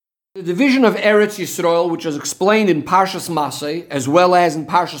The division of Eretz Yisrael, which is explained in Parshas Masei, as well as in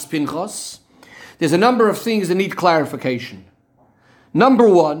Parshas Pinchas, there's a number of things that need clarification. Number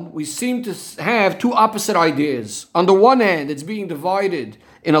one, we seem to have two opposite ideas. On the one hand, it's being divided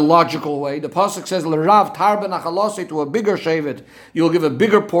in a logical way. The pasuk says, "L'rav tarba nachalosei," to a bigger shevet, you'll give a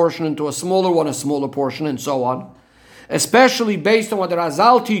bigger portion, and to a smaller one, a smaller portion, and so on. Especially based on what the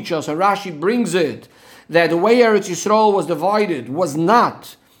Razal teaches us, and Rashi brings it, that the way Eretz Yisrael was divided was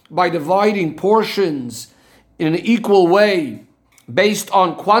not by dividing portions in an equal way based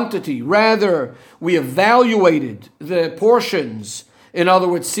on quantity. Rather, we evaluated the portions, in other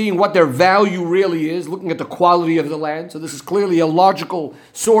words, seeing what their value really is, looking at the quality of the land. So this is clearly a logical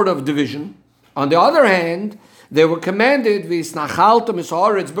sort of division. On the other hand, they were commanded,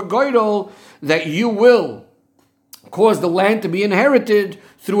 that you will cause the land to be inherited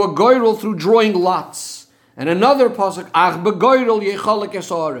through a goyrel, through drawing lots. And another pasuk, ach begoyrel yechalek es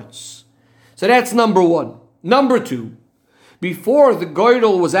haaretz. So that's number one. Number two, before the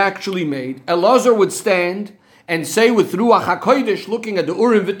goyrel was actually made, Elazar would stand and say with Ruach HaKodesh, looking at the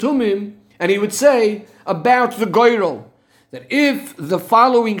Urim V'Tumim, and he would say about the goyrel, that if the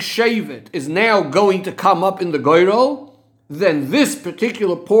following shevet is now going to come up in the goyrel, then this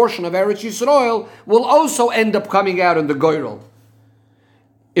particular portion of Eretz Yisrael will also end up coming out in the goyrel.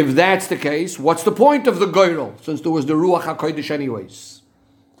 If that's the case, what's the point of the goyrel, since there was the Ruach HaKodesh anyways?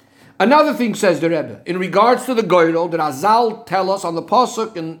 Another thing, says the Rebbe, in regards to the goyrel, that Azal tell us on the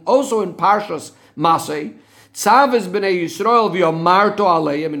pasuk and also in Parshas Masei, Tzav b'nei Yisrael v'yomarto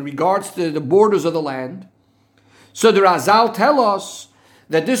aleim, in regards to the borders of the land. So the Razal tell us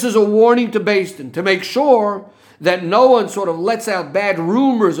that this is a warning to Beis Din, to make sure that no one sort of lets out bad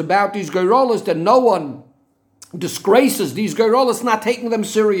rumors about these goyrolas, that no one disgraces these goyrolas, not taking them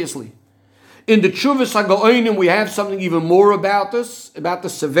seriously. In the Tshuvas HaGaonim, we have something even more about this, about the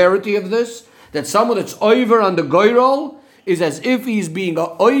severity of this, that someone that's over on the goyrol is as if he's being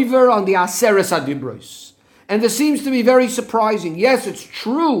over on the Aseres HaDibros. And this seems to be very surprising. Yes, it's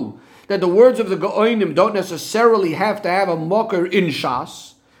true that the words of the Gaonim don't necessarily have to have a mocker in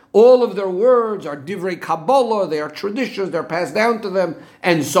Shas. All of their words are divrei Kabbalah, they are traditions, they're passed down to them,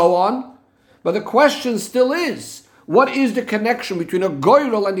 and so on. But the question still is, what is the connection between a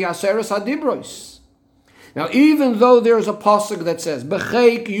goyrel and the Aseres HaDibros? Now, even though there's a pasuk that says,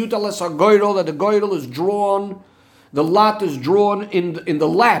 B'cheik yutales HaGoyrel, that the goyrel is drawn, the lot is drawn in the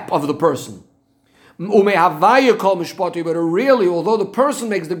lap of the person. But really, although the person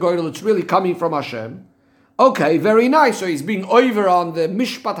makes the goyrel, it's really coming from Hashem. Okay, very nice. So he's being over on the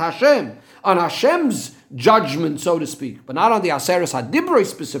Mishpat Hashem, on Hashem's judgment, so to speak, but not on the Aseres HaDibros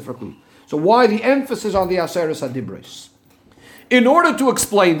specifically. So why the emphasis on the Aseres HaDibros? In order to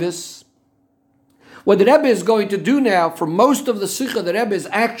explain this, what the Rebbe is going to do now, for most of the Sikha, the Rebbe is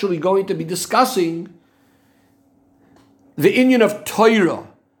actually going to be discussing the inyan of Torah.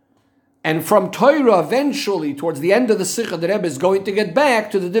 And from Torah, eventually, towards the end of the Sikha, the Rebbe is going to get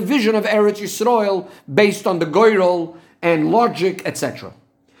back to the division of Eretz Yisrael based on the goyrel and logic, etc.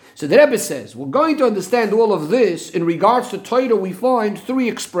 So the Rebbe says, we're going to understand all of this. In regards to Torah, we find three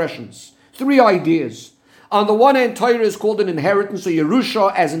expressions, three ideas. On the one hand, Torah is called an inheritance, or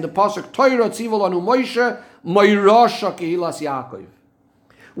Yerusha, as in the pasuk Torah tzivol anu Moshe, Moirasha kehilas Yaakov.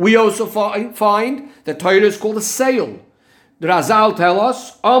 We also find that Torah is called a sale. The Razal tell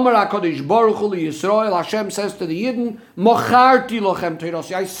us, Amar HaKadosh Baruch Hu Yisrael, Hashem says to the Yidden, Mocharti lochem Torah,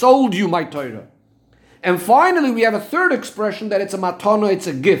 I sold you my Torah. And finally, we have a third expression that it's a matana, it's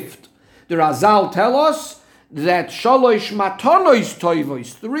a gift. The Razal tell us that Shalosh matanois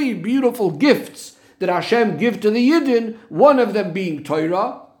toivos, three beautiful gifts that Hashem give to the Yidden, one of them being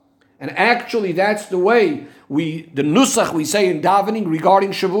Torah. And actually, that's the way the nusach we say in davening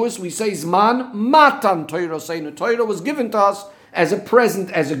regarding Shavuos, we say Zman Matan Torah Seinu. Torah was given to us as a present,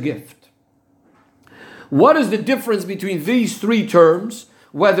 as a gift. What is the difference between these three terms?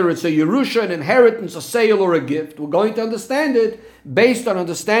 Whether it's a Yerusha, an inheritance, a sale, or a gift, we're going to understand it based on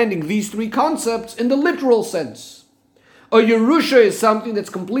understanding these three concepts in the literal sense. A Yerusha is something that's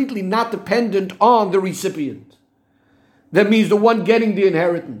completely not dependent on the recipient. That means the one getting the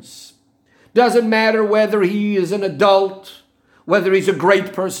inheritance. Doesn't matter whether he is an adult, whether he's a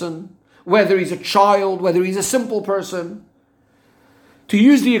great person, whether he's a child, whether he's a simple person. To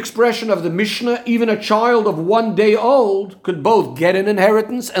use the expression of the Mishnah, even a child of 1 day old could both get an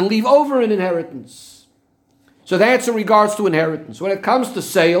inheritance and leave over an inheritance. So that's in regards to inheritance. When it comes to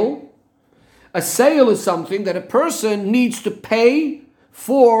sale, a sale is something that a person needs to pay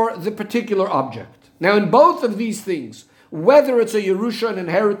for the particular object. Now, in both of these things, whether it's a Yerusha, an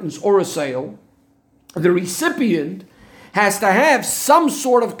inheritance, or a sale, the recipient has to have some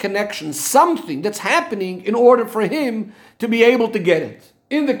sort of connection, something that's happening in order for him to be able to get it.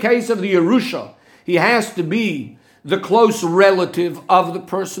 In the case of the Yerusha, he has to be the close relative of the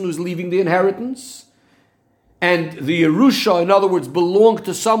person who's leaving the inheritance. And the Yerusha, in other words, belonged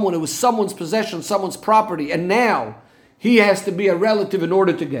to someone. It was someone's possession, someone's property. And now he has to be a relative in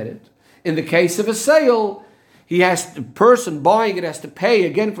order to get it. In the case of a sale, the person buying it has to pay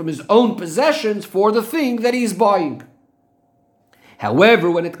again from his own possessions for the thing that he's buying. However,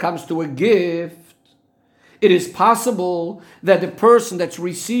 when it comes to a gift, it is possible that the person that's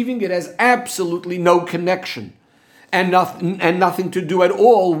receiving it has absolutely no connection and nothing to do at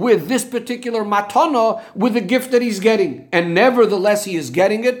all with this particular matana, with the gift that he's getting. And nevertheless, he is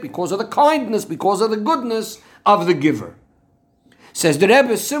getting it because of the kindness, because of the goodness of the giver. Says the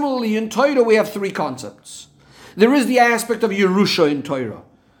Rebbe, similarly in Torah we have three concepts. There is the aspect of Yerusha in Torah,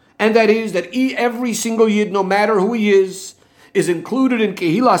 and that is that every single Yid, no matter who he is included in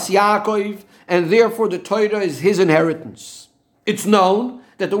Kehilas Yaakov, and therefore the Torah is his inheritance. It's known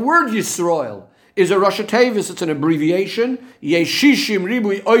that the word Yisrael is a Rosh Tevis, it's an abbreviation. Yeshishim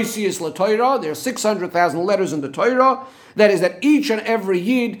ribui oisius laTorah. There are 600,000 letters in the Torah. That is that each and every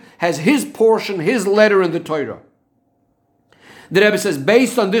Yid has his portion, his letter in the Torah. The Rebbe says,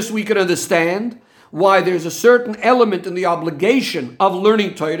 based on this we can understand why there's a certain element in the obligation of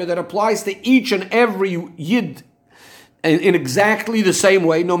learning Torah that applies to each and every Yid in exactly the same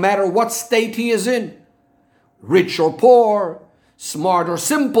way, no matter what state he is in. Rich or poor, smart or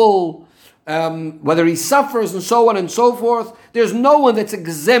simple, whether he suffers and so on and so forth. There's no one that's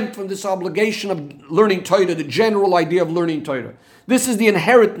exempt from this obligation of learning Torah, the general idea of learning Torah. This is the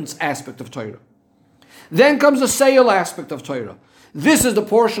inheritance aspect of Torah. Then comes the sale aspect of Torah. This is the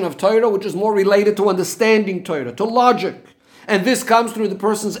portion of Torah which is more related to understanding Torah, to logic. And this comes through the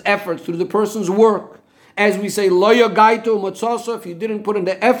person's efforts, through the person's work. As we say, lo yagaitu matzasa, if you didn't put in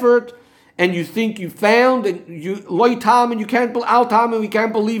the effort and you think you found, and you lo tam, and you can't al tam, and we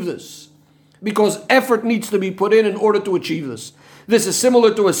can't believe this. Because effort needs to be put in order to achieve this. This is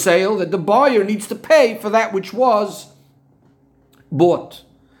similar to a sale, that the buyer needs to pay for that which was bought.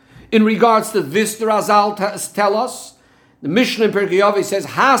 In regards to this, the Razal tell us, the Mishnah in Pirkei Avos says,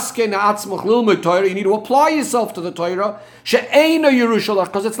 Haske na'atzmach lilmud Torah, you need to apply yourself to the Torah, she'eina Yerushalayich,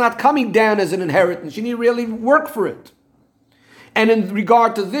 because it's not coming down as an inheritance. You need to really work for it. And in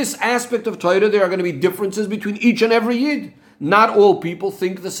regard to this aspect of Torah, there are going to be differences between each and every Yid. Not all people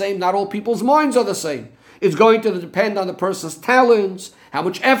think the same, not all people's minds are the same. It's going to depend on the person's talents, how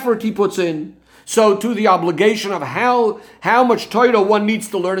much effort he puts in. So too, the obligation of how much Torah one needs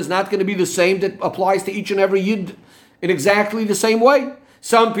to learn is not going to be the same that applies to each and every Yid in exactly the same way.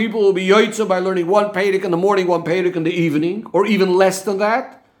 Some people will be yotzah by learning one perek in the morning, one perek in the evening, or even less than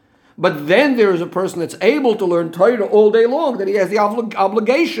that. But then there is a person that's able to learn Torah all day long, that he has the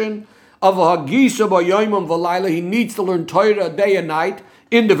obligation of a hagisa b'yoyim v'layla. He needs to learn Torah day and night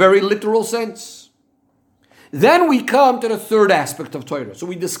in the very literal sense. Then we come to the third aspect of Torah. So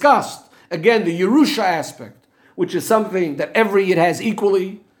we discussed, again, the Yerusha aspect, which is something that every Yid has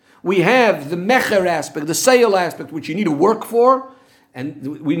equally. We have the mecher aspect, the sale aspect, which you need to work for,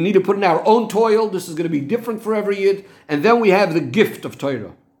 and we need to put in our own toil. This is going to be different for every Yid. And then we have the gift of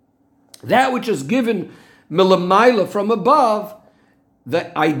Torah. That which is given milamaila from above,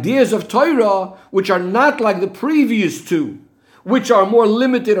 the ideas of Torah, which are not like the previous two, which are more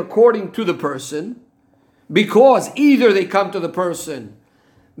limited according to the person, because either they come to the person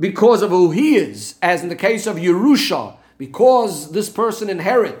because of who he is, as in the case of Yerusha, because this person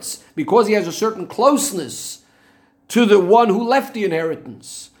inherits, because he has a certain closeness to the one who left the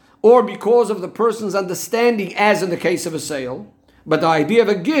inheritance, or because of the person's understanding, as in the case of a sale. But the idea of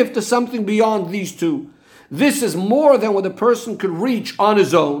a gift is something beyond these two. This is more than what a person could reach on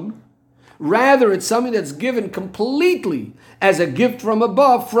his own. Rather, it's something that's given completely as a gift from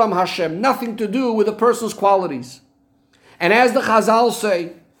above, from Hashem, nothing to do with a person's qualities. And as the Chazal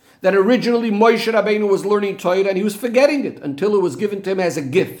say, that originally Moshe Rabbeinu was learning Torah and he was forgetting it until it was given to him as a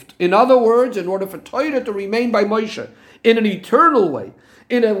gift. In other words, in order for Torah to remain by Moshe in an eternal way,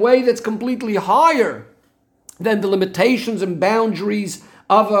 in a way that's completely higher than the limitations and boundaries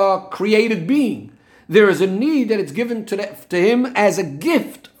of a created being, there is a need that it's given to him as a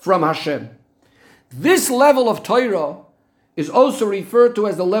gift from Hashem. This level of Torah is also referred to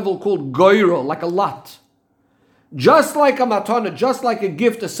as the level called goyro, like a lot. Just like a matana, just like a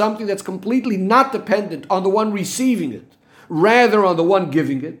gift is something that's completely not dependent on the one receiving it, rather on the one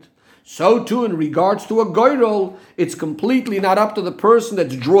giving it, so too in regards to a goyrol, it's completely not up to the person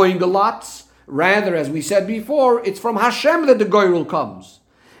that's drawing the lots. Rather, as we said before, it's from Hashem that the goyrol comes.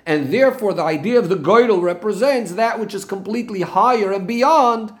 And therefore, the idea of the goydel represents that which is completely higher and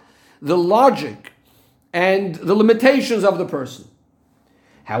beyond the logic and the limitations of the person.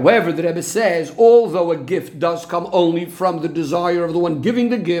 However, the Rebbe says, although a gift does come only from the desire of the one giving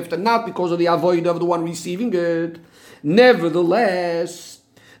the gift and not because of the avoid of the one receiving it, nevertheless,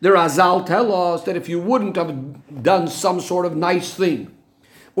 the Razal tell us that if you wouldn't have done some sort of nice thing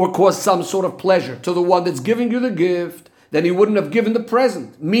or caused some sort of pleasure to the one that's giving you the gift, then he wouldn't have given the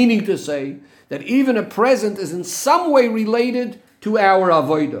present. Meaning to say that even a present is in some way related to our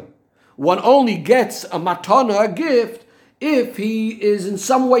avodah. One only gets a matana, a gift, if he is in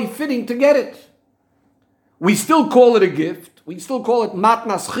some way fitting to get it. We still call it a gift. We still call it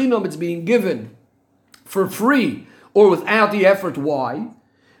matnas chinam. It's being given for free or without the effort. Why?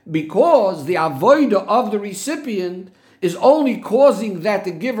 Because the avodah of the recipient is only causing that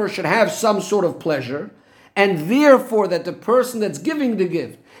the giver should have some sort of pleasure, and therefore that the person that's giving the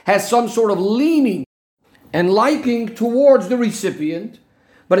gift has some sort of leaning and liking towards the recipient.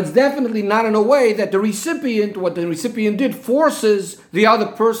 But it's definitely not in a way that the recipient, what the recipient did, forces the other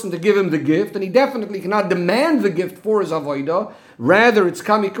person to give him the gift, and he definitely cannot demand the gift for his avodah. Rather, it's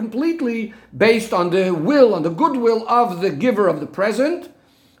coming completely based on the will, on the goodwill of the giver of the present,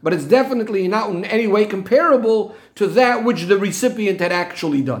 but it's definitely not in any way comparable to that which the recipient had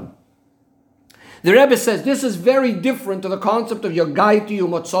actually done. The Rebbe says this is very different to the concept of Yogaiti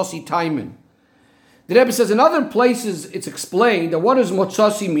Umotzasi Taimin. The Rebbe says in other places it's explained that what does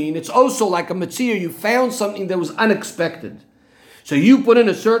motzasi mean? It's also like a metzia. You found something that was unexpected. So you put in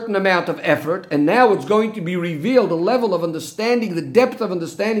a certain amount of effort, and now it's going to be revealed. The level of understanding, the depth of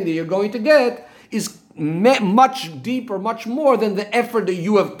understanding that you're going to get is much deeper, much more than the effort that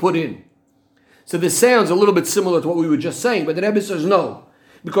you have put in. So this sounds a little bit similar to what we were just saying, but the Rebbe says no.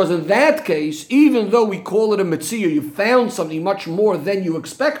 Because in that case, even though we call it a metzia, you found something much more than you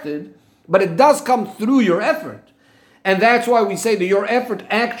expected, but it does come through your effort. And that's why we say that your effort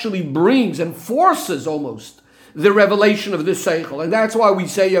actually brings and forces almost the revelation of this seichel. And that's why we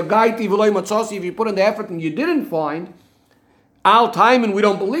say, Yogaiti v'loi matzasi, if you put in the effort and you didn't find, al time, and we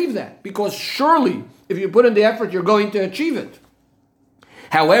don't believe that. Because surely, if you put in the effort, you're going to achieve it.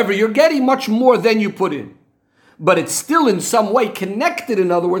 However, you're getting much more than you put in. But it's still in some way connected,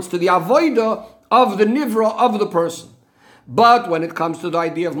 in other words, to the avodah of the nivra of the person. But when it comes to the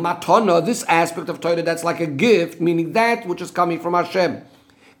idea of matana, this aspect of Torah that's like a gift, meaning that which is coming from Hashem,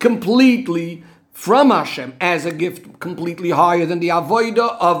 completely from Hashem as a gift, completely higher than the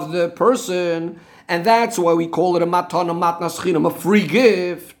avodah of the person, and that's why we call it a matana, matnas chinam, a free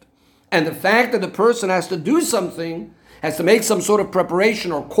gift. And the fact that the person has to do something, has to make some sort of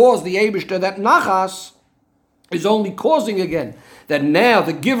preparation or cause the Eibishter that nachas, is only causing again that now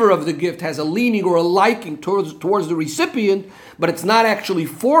the giver of the gift has a leaning or a liking towards the recipient, but it's not actually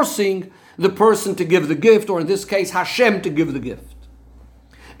forcing the person to give the gift, or in this case Hashem to give the gift.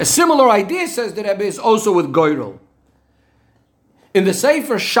 A similar idea, says the Rebbe, is also with goyrel. In the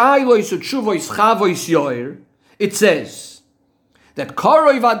Sefer Shailois Utshuvois Chavois Yoir, it says that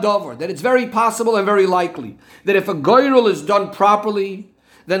Karoi Vadover, that it's very possible and very likely that if a goyrel is done properly,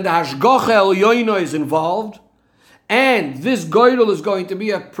 then the Hashgacha Elyoino is involved. And this goyrel is going to be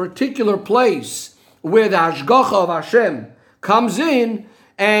a particular place where the hashgacha of Hashem comes in,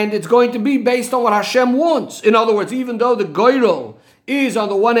 and it's going to be based on what Hashem wants. In other words, even though the goyrel is on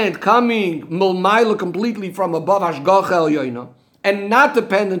the one hand coming milmaila completely from above hashgacha elyoina and not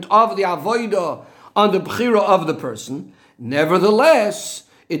dependent of the avodah on the bechira of the person, nevertheless,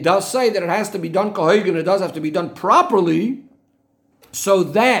 it does say that it has to be done kohegan, it does have to be done properly, so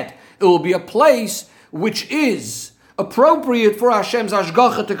that it will be a place which is appropriate for Hashem's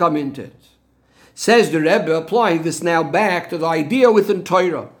hashgacha to come into it. Says the Rebbe, applying this now back to the idea within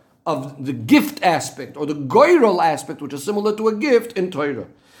Torah of the gift aspect or the goyrel aspect, which is similar to a gift in Torah.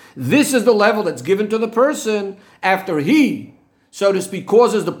 This is the level that's given to the person after he, so to speak,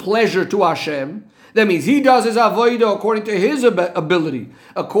 causes the pleasure to Hashem. That means he does his avodah according to his ability,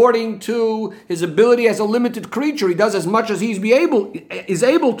 according to his ability as a limited creature. He does as much as is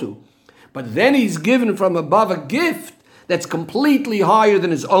able to. But then he's given from above a gift that's completely higher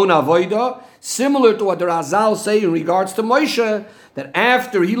than his own avodah, similar to what the Razal say in regards to Moshe, that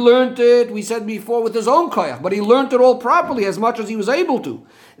after he learned it, we said before, with his own koyach, but he learned it all properly as much as he was able to.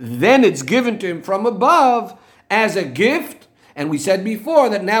 Then it's given to him from above as a gift, and we said before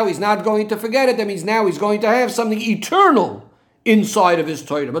that now he's not going to forget it. That means now he's going to have something eternal inside of his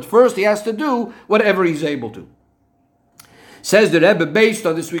Torah. But first he has to do whatever he's able to. Says the Rebbe, based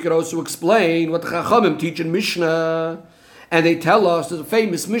on this we could also explain what Chachamim teach in Mishnah. And they tell us, there's a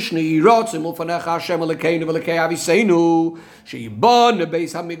famous Mishnah, Yiratzim Ulfanecha Hashem Elokeinu V'Elokei Aviseinu, Sheyiban the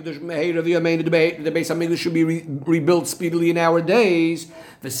Beis Hamikdash Meheira V'Yameinu, the Beis Hamikdash should be rebuilt speedily in our days.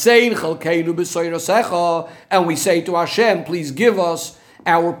 V'Sein Chalkeinu B'Soirasecha, and we say to Hashem, please give us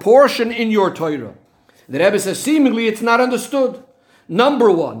our portion in your Torah. The Rebbe says, seemingly it's not understood.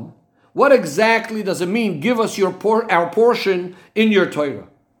 Number one, what exactly does it mean, give us our portion in your Torah?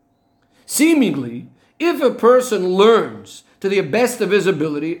 Seemingly, if a person learns to the best of his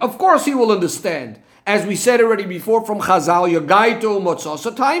ability, of course he will understand. As we said already before from Chazal, Yagaito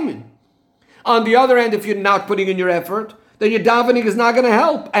Motzasa Taimin. On the other hand, if you're not putting in your effort, then your davening is not going to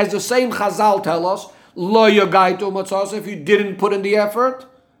help. As the same Chazal tell us, Lo Yagaito Motzasa, if you didn't put in the effort,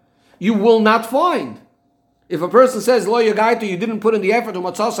 you will not find. If a person says, Lo Yagaito, you didn't put in the effort to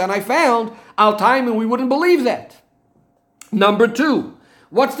Motzasa, and I found, Al Taimin, we wouldn't believe that. Number two,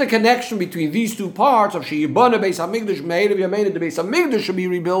 what's the connection between these two parts of Sheyibana Beis Hamikdash Me'erev Yameinu, the Beis Hamikdash should be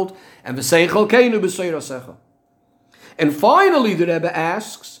rebuilt, and V'sein Chalkeinu B'Soirasecha? And finally, the Rebbe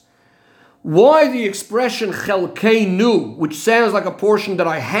asks, why the expression Chalkeinu, which sounds like a portion that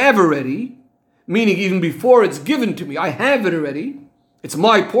I have already, meaning even before it's given to me, I have it already, it's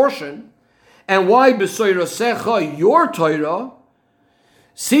my portion, and why B'Soirasecha, your Torah?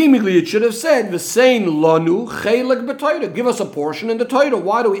 Seemingly, it should have said, "V'sein lanu chelik b'Torah." Give us a portion in the Torah.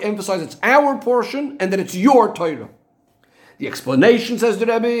 Why do we emphasize it's our portion and that it's your Torah? The explanation, says the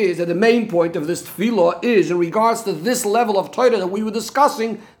Rebbe, is that the main point of this tefillah is in regards to this level of Torah that we were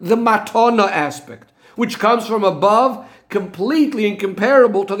discussing, the matana aspect, which comes from above, completely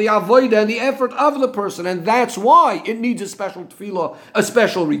incomparable to the avodah and the effort of the person, and that's why it needs a special tefillah, a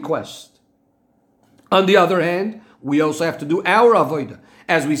special request. On the other hand, we also have to do our avodah.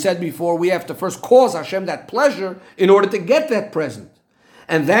 As we said before, we have to first cause Hashem that pleasure in order to get that present.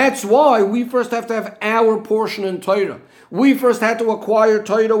 And that's why we first have to have our portion in Torah. We first had to acquire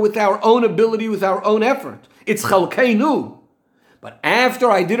Torah with our own ability, with our own effort. It's Chalkeinu. But after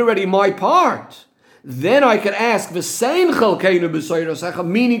I did already my part, then I could ask, V'sein Chalkeinu B'Soirasecha,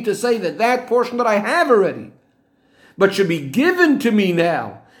 meaning to say that portion that I have already, but should be given to me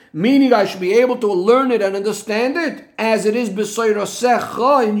now, meaning I should be able to learn it and understand it as it is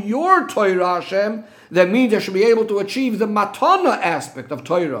b'soirasecha in your Torah, Hashem. That means I should be able to achieve the matana aspect of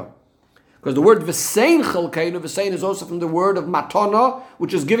Torah. Because the word v'sein chalkeinu, v'sein is also from the word of matana,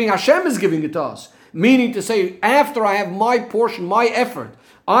 which is giving, Hashem is giving it to us. Meaning to say, after I have my portion, my effort,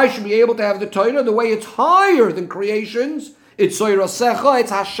 I should be able to have the Torah the way it's higher than creations. It's soirasecha,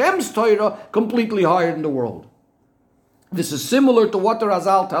 it's Hashem's Torah, completely higher than the world. This is similar to what the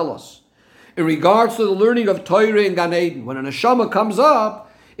Razal tell us. In regards to the learning of Torah in Gan Eden, when a neshama comes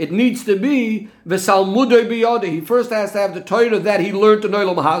up, it needs to be v'salmudei biyodeh. He first has to have the Torah that he learned in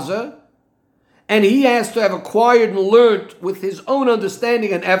Olam Hazeh, and he has to have acquired and learned with his own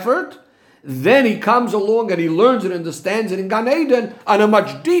understanding and effort. Then he comes along and he learns and understands it in Gan Eden on a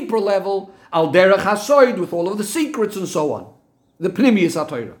much deeper level, al derech hasoid, with all of the secrets and so on. The Pnimiyus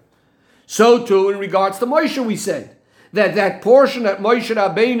HaTorah. So too, in regards to Moshe, we said, that portion that Moshe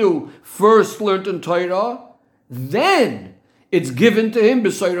Rabbeinu first learned in Torah, then it's given to him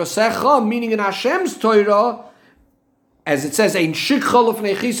b'soirasecha, meaning in Hashem's Torah, as it says, Ein shikcha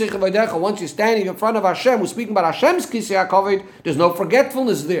l'fnei chisei chavodecha. Once you're standing in front of Hashem, we're speaking about Hashem's kisei hakavod, there's no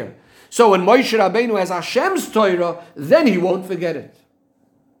forgetfulness there. So when Moshe Rabbeinu has Hashem's Torah, then he won't forget it.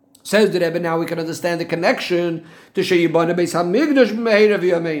 Says the Rebbe, now we can understand the connection to Sheyibana Beis Hamikdash Me'erev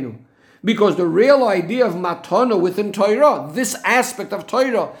Yameinu. Because the real idea of matana within Torah, this aspect of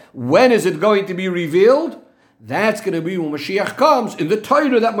Torah, when is it going to be revealed? That's going to be when Mashiach comes, in the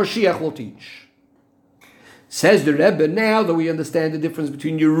Torah that Mashiach will teach. Says the Rebbe, now that we understand the difference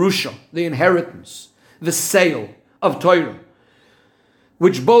between Yerusha, the inheritance, the sale of Torah,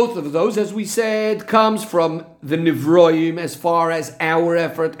 which both of those, as we said, comes from the Nivroim as far as our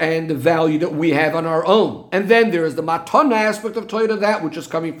effort and the value that we have on our own. And then there is the Matana aspect of Torah, that which is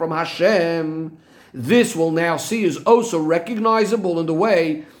coming from Hashem. This we'll now see is also recognizable in the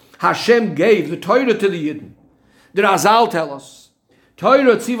way Hashem gave the Torah to the Yidden. The Razal tell us,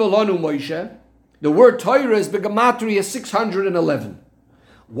 Torah tziva lanu Moshe, the word Torah is begematria 611.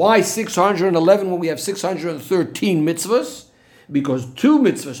 Why 611 when we have 613 mitzvahs? Because two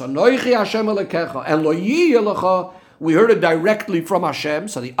mitzvahs, Anoichi Hashem Elokecha and Lo Yiyeh, we heard it directly from Hashem.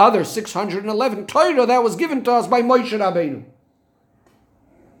 So the other 611 Torah that was given to us by Moshe Rabbeinu.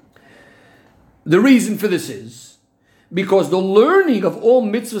 The reason for this is because the learning of all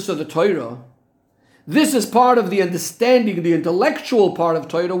mitzvahs of the Torah, this is part of the understanding, the intellectual part of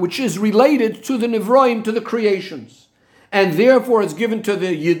Torah, which is related to the Nivroim, to the creations. and therefore it's given to the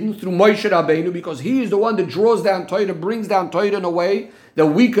Yidden through Moshe Rabbeinu, because he is the one that draws down Torah, brings down Torah in a way that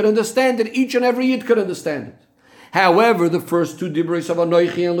we could understand it, each and every Yid could understand it. However, the first two dibros of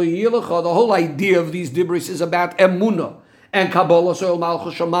Anoichi and Lo Yilecha, the whole idea of these dibros is about Emunah and Kabbalah Soil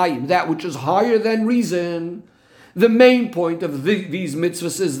Malchus Shamayim, that which is higher than reason. The main point of these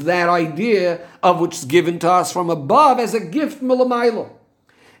mitzvahs is that idea of which is given to us from above as a gift milamaylo.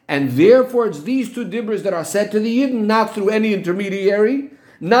 And therefore it's these two dibros that are said to the Yidden, not through any intermediary,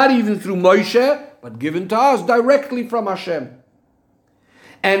 not even through Moshe, but given to us directly from Hashem.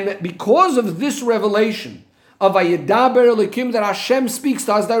 And because of this revelation of Vayedaber Elokim, that Hashem speaks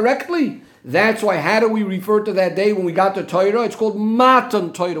to us directly, that's why, how do we refer to that day when we got the Torah? It's called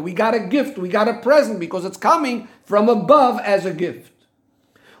Matan Torah. We got a gift, we got a present, because it's coming from above as a gift.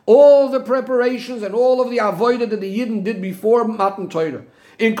 All the preparations and all of the avodah that the Yidden did before Matan Torah,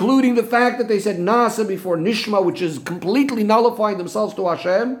 including the fact that they said Nasa before Nishma, which is completely nullifying themselves to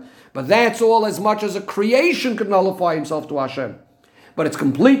Hashem, but that's all as much as a creation could nullify himself to Hashem. But it's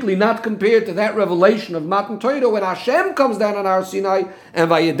completely not compared to that revelation of Matan Torah when Hashem comes down on our Sinai and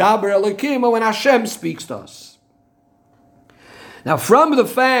Vayedaber Elokim, when Hashem speaks to us. Now, from the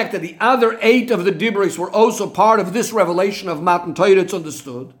fact that the other 8 of the dibros were also part of this revelation of Matan Torah, it's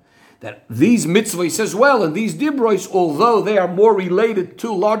understood that these mitzvahs as well, and these dibros, although they are more related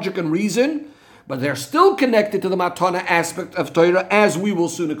to logic and reason, but they're still connected to the Matana aspect of Torah, as we will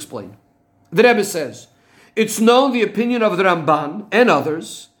soon explain. The Rebbe says, it's known, the opinion of the Ramban and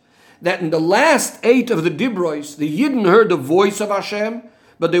others, that in the last 8 of the dibros, the Yidden heard the voice of Hashem,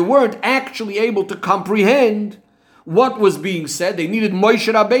 but they weren't actually able to comprehend what was being said. They needed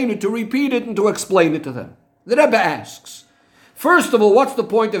Moshe Rabbeinu to repeat it and to explain it to them. The Rebbe asks, first of all, what's the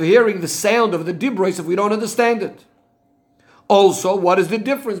point of hearing the sound of the dibros if we don't understand it? Also, what is the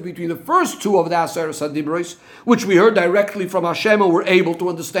difference between the first 2 of the Aseres HaDibros, which we heard directly from Hashem and were able to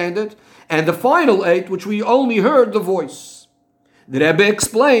understand it, and the final 8, which we only heard the voice? The Rebbe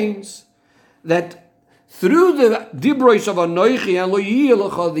explains that through the dibros of Anoichi and Lo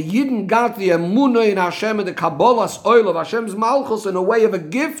Yilecha, the Yidden got the Emunah in Hashem and the Kabbalah's oil of Hashem's Malchus in a way of a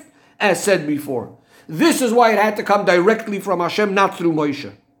gift, as said before. This is why it had to come directly from Hashem, not through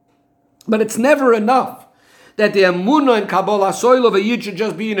Moshe. But it's never enough that the Emunah and Kabbalah soil of a Yid should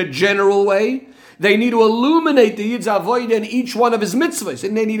just be in a general way. They need to illuminate the Yid's avodah in each one of his mitzvahs,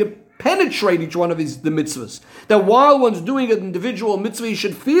 and they need to penetrate each one of the mitzvahs. That while one's doing an individual mitzvah, he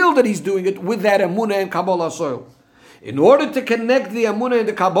should feel that he's doing it with that Emunah and Kabbalah soil. In order to connect the Emunah and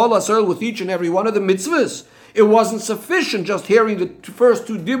the Kabbalah soil with each and every one of the mitzvahs, it wasn't sufficient just hearing the first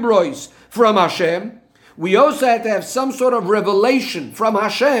 2 dibros from Hashem. We also had to have some sort of revelation from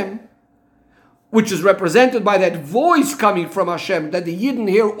Hashem, which is represented by that voice coming from Hashem, that the Yidden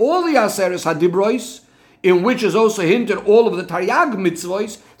hear all the Aseres HaDibros, in which is also hinted all of the Taryag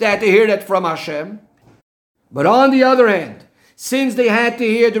mitzvahs. They had to hear that from Hashem. But on the other hand, since they had to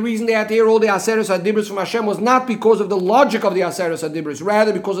hear, the reason they had to hear all the Aseres HaDibros from Hashem was not because of the logic of the Aseres HaDibros,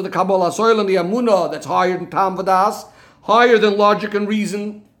 rather because of the Kabbalah soil and the Emunah that's higher than Tam V'das, higher than logic and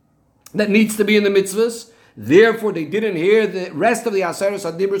reason that needs to be in the mitzvahs. Therefore, they didn't hear the rest of the Aseres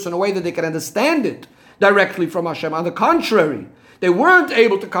HaDibros in a way that they could understand it directly from Hashem. On the contrary, they weren't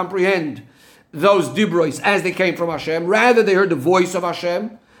able to comprehend those dibros as they came from Hashem. Rather, they heard the voice of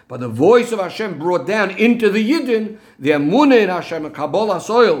Hashem. But the voice of Hashem brought down into the Yidden the Emunah in Hashem, a Kabbalah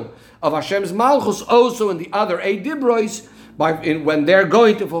soil of Hashem's Malchus, also in the other 8 dibros. When they're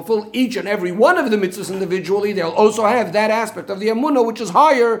going to fulfill each and every one of the mitzvahs individually, they'll also have that aspect of the Emunah, which is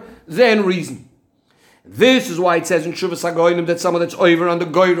higher than reason. This is why it says in Shuvas HaGoyim that someone that's over on the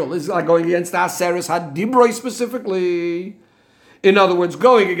Goyrel is like going against the Aseres HaDibros specifically. In other words,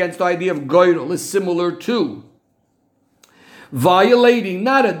 going against the idea of Goyrel is similar to violating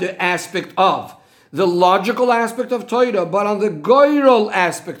not the aspect of the logical aspect of Torah, but on the Goyrel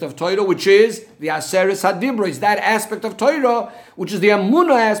aspect of Torah, which is the Aseres HaDibros, that aspect of Torah, which is the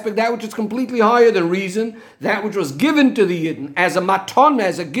Emunah aspect, that which is completely higher than reason, that which was given to the Yidden as a maton,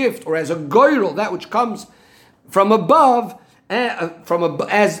 as a gift, or as a Goyrel, that which comes from above,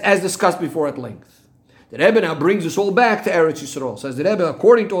 as discussed before at length. The Rebbe now brings us all back to Eretz Yisrael. Says the Rebbe,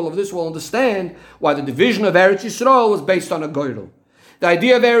 according to all of this, we'll understand why the division of Eretz Yisrael was based on a Goyrel. The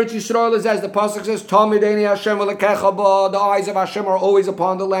idea of Eretz Yisrael is, as the pasuk says, Tamid Eini Hashem v'lekecha ba, the eyes of Hashem are always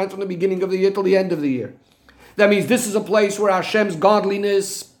upon the land from the beginning of the year till the end of the year. That means this is a place where Hashem's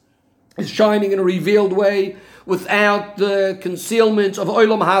godliness is shining in a revealed way without the concealments of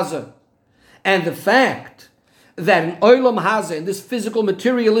Olam Hazeh. And the fact that in Olam Hazeh, in this physical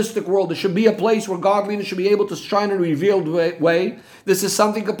materialistic world, there should be a place where godliness should be able to shine in a revealed way. This is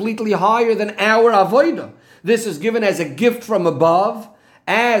something completely higher than our avodah. this is given as a gift from above,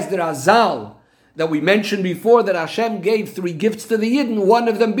 as the Razal that we mentioned before, that Hashem gave 3 gifts to the Yidden, one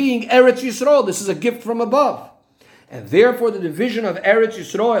of them being Eretz Yisrael. This is a gift from above. And therefore the division of Eretz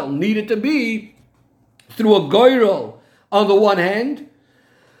Yisrael needed to be through a goyrel on the one hand,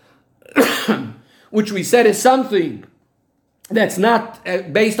 which we said is something that's not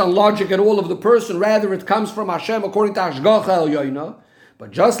based on logic at all of the person, rather it comes from Hashem according to Hashgacha Elyoina.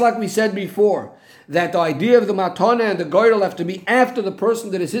 But just like we said before, that the idea of the matana and the goyrel have to be after the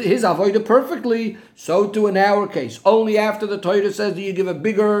person that is his avodah perfectly, so too in our case. Only after the Torah says that you give a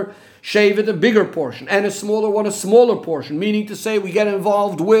bigger shevet a bigger portion, and a smaller one a smaller portion, meaning to say we get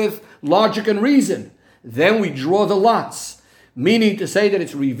involved with logic and reason. Then we draw the lots. Meaning to say that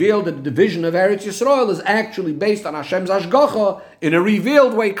it's revealed that the division of Eretz Yisrael is actually based on Hashem's Hashgacha in a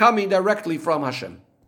revealed way coming directly from Hashem.